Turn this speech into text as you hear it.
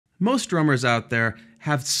Most drummers out there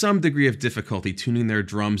have some degree of difficulty tuning their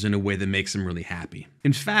drums in a way that makes them really happy.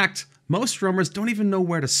 In fact, most drummers don't even know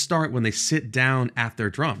where to start when they sit down at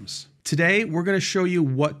their drums. Today, we're going to show you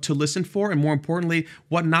what to listen for and, more importantly,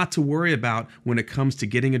 what not to worry about when it comes to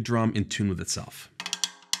getting a drum in tune with itself.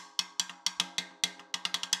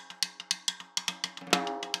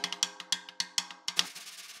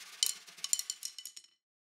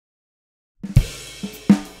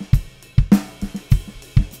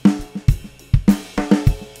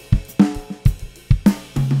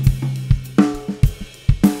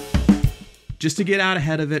 Just to get out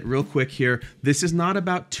ahead of it real quick here, this is not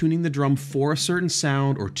about tuning the drum for a certain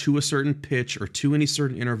sound or to a certain pitch or to any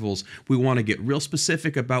certain intervals. We want to get real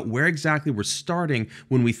specific about where exactly we're starting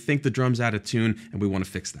when we think the drum's out of tune, and we want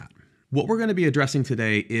to fix that. What we're going to be addressing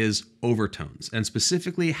today is overtones, and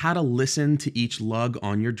specifically how to listen to each lug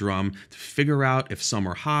on your drum to figure out if some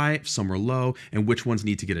are high, if some are low, and which ones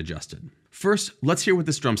need to get adjusted. First, let's hear what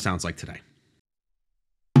this drum sounds like today.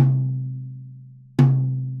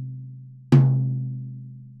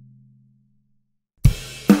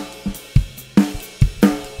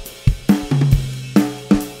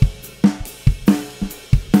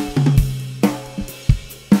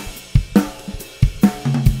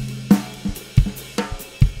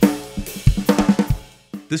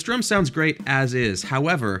 This drum sounds great as is.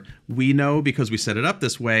 However, we know, because we set it up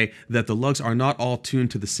this way, that the lugs are not all tuned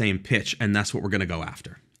to the same pitch, and that's what we're going to go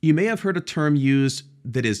after. You may have heard a term used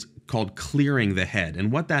that is called clearing the head,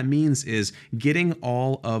 and what that means is getting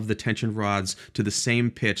all of the tension rods to the same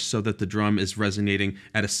pitch so that the drum is resonating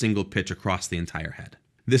at a single pitch across the entire head.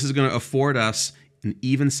 This is going to afford us an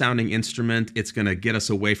even sounding instrument. It's going to get us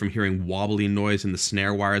away from hearing wobbly noise in the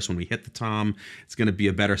snare wires when we hit the tom. It's going to be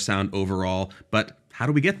a better sound overall, but how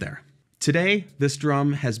do we get there? Today, this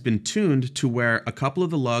drum has been tuned to where a couple of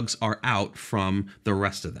the lugs are out from the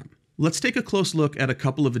rest of them. Let's take a close look at a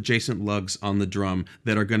couple of adjacent lugs on the drum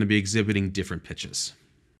that are going to be exhibiting different pitches.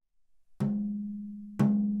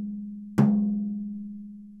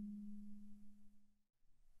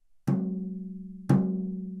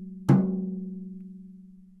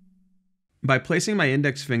 By placing my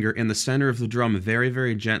index finger in the center of the drum very,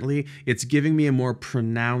 very gently, it's giving me a more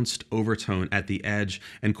pronounced overtone at the edge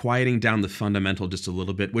and quieting down the fundamental just a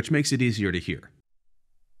little bit, which makes it easier to hear.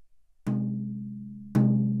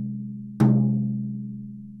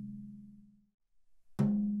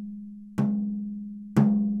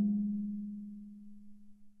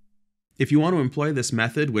 If you want to employ this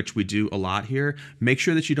method, which we do a lot here, make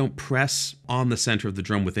sure that you don't press on the center of the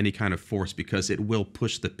drum with any kind of force, because it will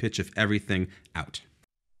push the pitch of everything out.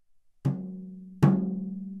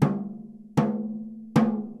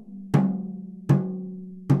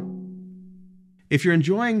 If you're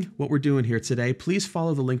enjoying what we're doing here today, please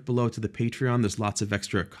follow the link below to the Patreon. There's lots of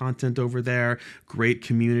extra content over there, great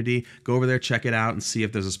community. Go over there, check it out, and see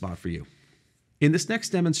if there's a spot for you. In this next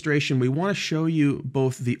demonstration, we want to show you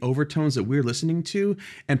both the overtones that we're listening to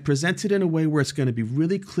and present it in a way where it's going to be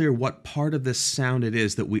really clear what part of this sound it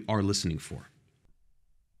is that we are listening for.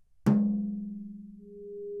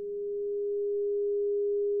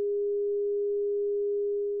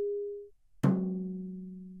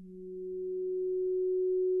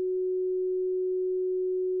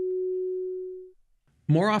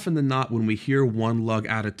 More often than not, when we hear one lug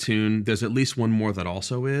out of tune, there's at least one more that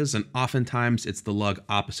also is, and oftentimes it's the lug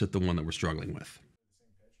opposite the one that we're struggling with.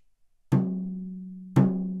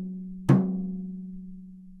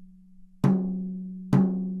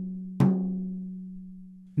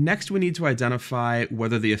 Next, we need to identify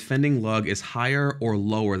whether the offending lug is higher or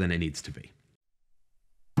lower than it needs to be.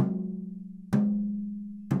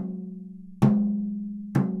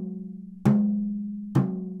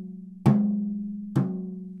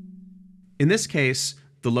 In this case,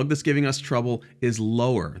 the lug that's giving us trouble is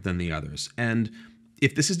lower than the others. And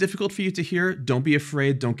if this is difficult for you to hear, don't be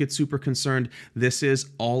afraid, don't get super concerned. This is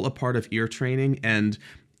all a part of ear training, and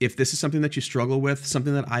if this is something that you struggle with,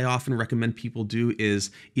 something that I often recommend people do is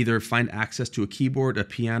either find access to a keyboard, a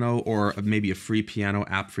piano, or maybe a free piano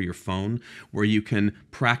app for your phone, where you can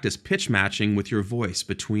practice pitch matching with your voice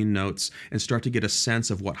between notes and start to get a sense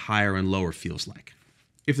of what higher and lower feels like.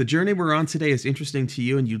 If the journey we're on today is interesting to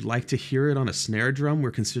you and you'd like to hear it on a snare drum,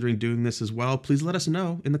 we're considering doing this as well, please let us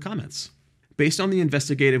know in the comments. Based on the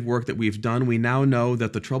investigative work that we've done, we now know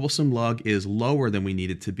that the troublesome lug is lower than we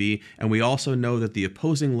need it to be, and we also know that the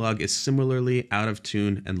opposing lug is similarly out of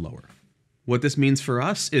tune and lower. What this means for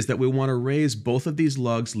us is that we want to raise both of these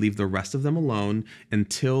lugs, leave the rest of them alone,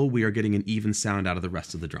 until we are getting an even sound out of the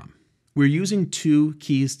rest of the drum. We're using two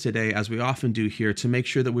keys today, as we often do here, to make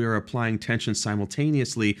sure that we are applying tension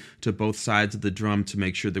simultaneously to both sides of the drum to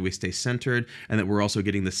make sure that we stay centered and that we're also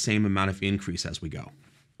getting the same amount of increase as we go.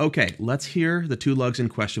 Okay, let's hear the two lugs in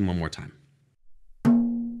question one more time.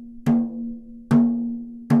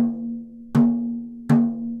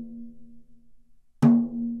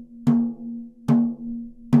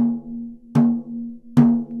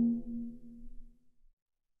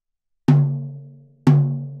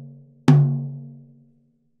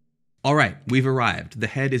 All right, we've arrived. The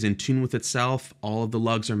head is in tune with itself. All of the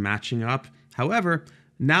lugs are matching up. However,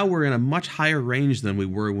 now we're in a much higher range than we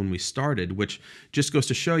were when we started, which just goes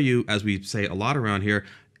to show you, as we say a lot around here,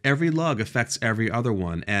 every lug affects every other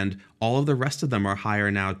one, and all of the rest of them are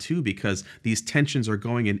higher now too because these tensions are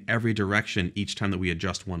going in every direction each time that we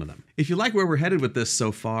adjust one of them. If you like where we're headed with this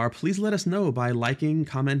so far, please let us know by liking,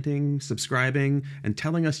 commenting, subscribing, and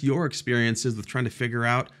telling us your experiences with trying to figure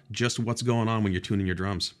out just what's going on when you're tuning your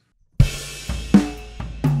drums.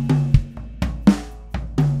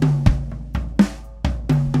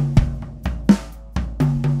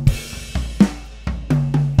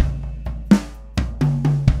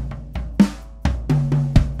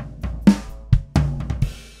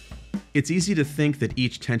 It's easy to think that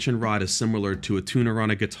each tension rod is similar to a tuner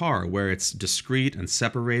on a guitar, where it's discrete and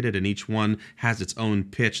separated and each one has its own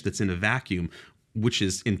pitch that's in a vacuum, which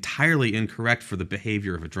is entirely incorrect for the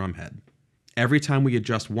behavior of a drumhead. Every time we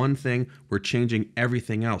adjust one thing, we're changing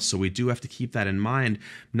everything else, so we do have to keep that in mind,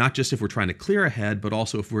 not just if we're trying to clear a head, but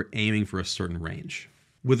also if we're aiming for a certain range.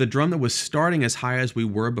 With a drum that was starting as high as we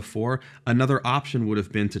were before, another option would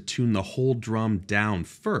have been to tune the whole drum down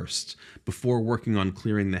first before working on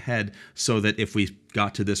clearing the head, so that if we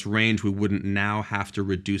got to this range, we wouldn't now have to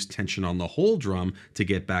reduce tension on the whole drum to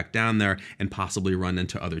get back down there and possibly run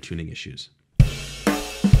into other tuning issues.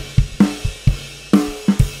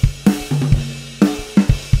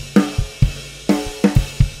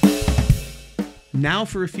 Now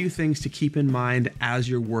for a few things to keep in mind as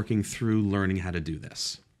you're working through learning how to do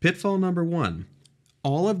this. Pitfall number one,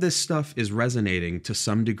 all of this stuff is resonating to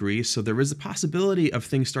some degree, so there is a possibility of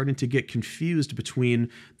things starting to get confused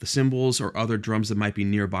between the cymbals or other drums that might be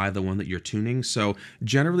nearby the one that you're tuning. So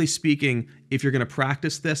generally speaking, if you're going to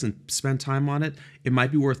practice this and spend time on it, it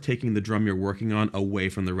might be worth taking the drum you're working on away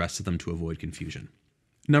from the rest of them to avoid confusion.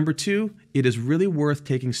 Number two, it is really worth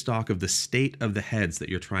taking stock of the state of the heads that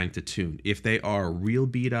you're trying to tune. If they are real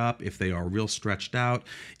beat up, if they are real stretched out,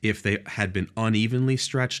 if they had been unevenly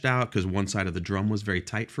stretched out because one side of the drum was very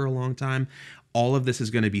tight for a long time, all of this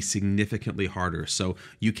is going to be significantly harder. So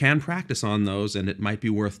you can practice on those and it might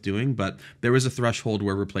be worth doing, but there is a threshold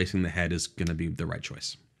where replacing the head is going to be the right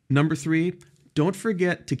choice. Number three, don't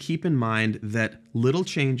forget to keep in mind that little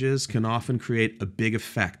changes can often create a big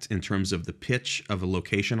effect in terms of the pitch of a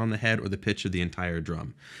location on the head or the pitch of the entire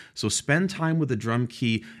drum. So spend time with the drum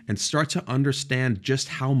key and start to understand just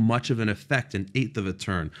how much of an effect an eighth of a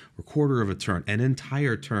turn, or quarter of a turn, an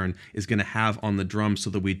entire turn is going to have on the drum so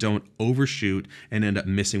that we don't overshoot and end up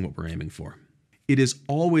missing what we're aiming for. It is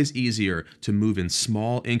always easier to move in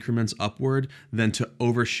small increments upward than to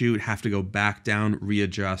overshoot, have to go back down,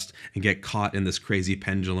 readjust, and get caught in this crazy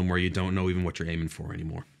pendulum where you don't know even what you're aiming for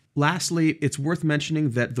anymore. Lastly, it's worth mentioning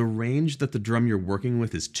that the range that the drum you're working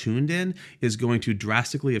with is tuned in is going to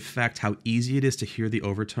drastically affect how easy it is to hear the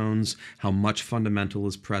overtones, how much fundamental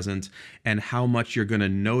is present, and how much you're going to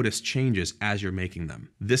notice changes as you're making them.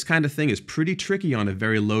 This kind of thing is pretty tricky on a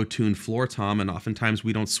very low-tuned floor tom, and oftentimes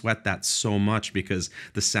we don't sweat that so much because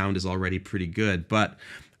the sound is already pretty good. But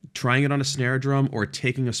trying it on a snare drum or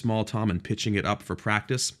taking a small tom and pitching it up for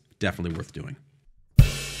practice, definitely worth doing.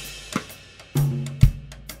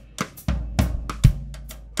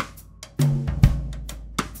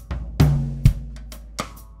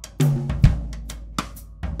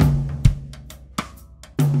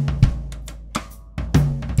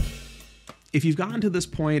 If you've gotten to this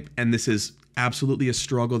point and this is absolutely a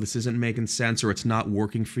struggle, this isn't making sense, or it's not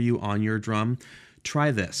working for you on your drum,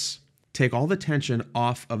 try this. Take all the tension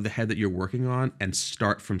off of the head that you're working on and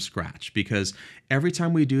start from scratch, because every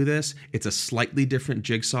time we do this, it's a slightly different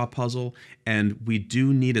jigsaw puzzle, and we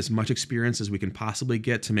do need as much experience as we can possibly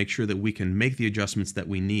get to make sure that we can make the adjustments that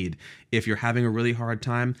we need. If you're having a really hard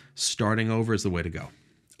time, starting over is the way to go.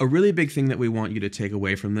 A really big thing that we want you to take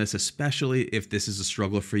away from this, especially if this is a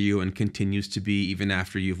struggle for you and continues to be even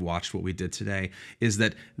after you've watched what we did today, is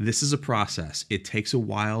that this is a process. It takes a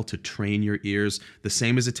while to train your ears, the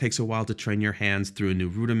same as it takes a while to train your hands through a new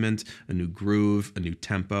rudiment, a new groove, a new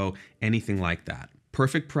tempo, anything like that.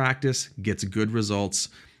 Perfect practice gets good results.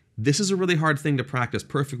 This is a really hard thing to practice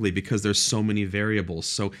perfectly because there's so many variables.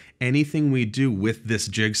 So anything we do with this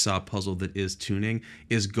jigsaw puzzle that is tuning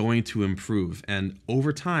is going to improve. And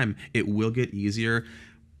over time, it will get easier.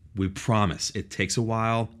 We promise. It takes a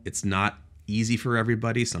while. It's not easy for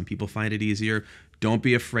everybody. Some people find it easier. Don't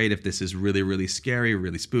be afraid if this is really, really scary,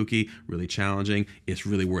 really spooky, really challenging. It's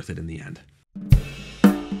really worth it in the end.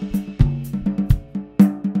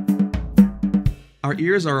 Our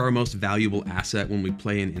ears are our most valuable asset when we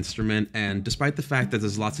play an instrument, and despite the fact that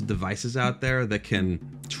there's lots of devices out there that can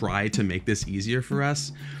try to make this easier for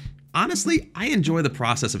us, honestly, I enjoy the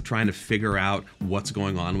process of trying to figure out what's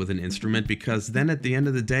going on with an instrument, because then at the end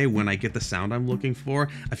of the day, when I get the sound I'm looking for,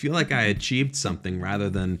 I feel like I achieved something rather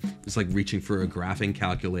than just like reaching for a graphing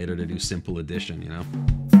calculator to do simple addition, you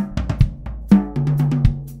know?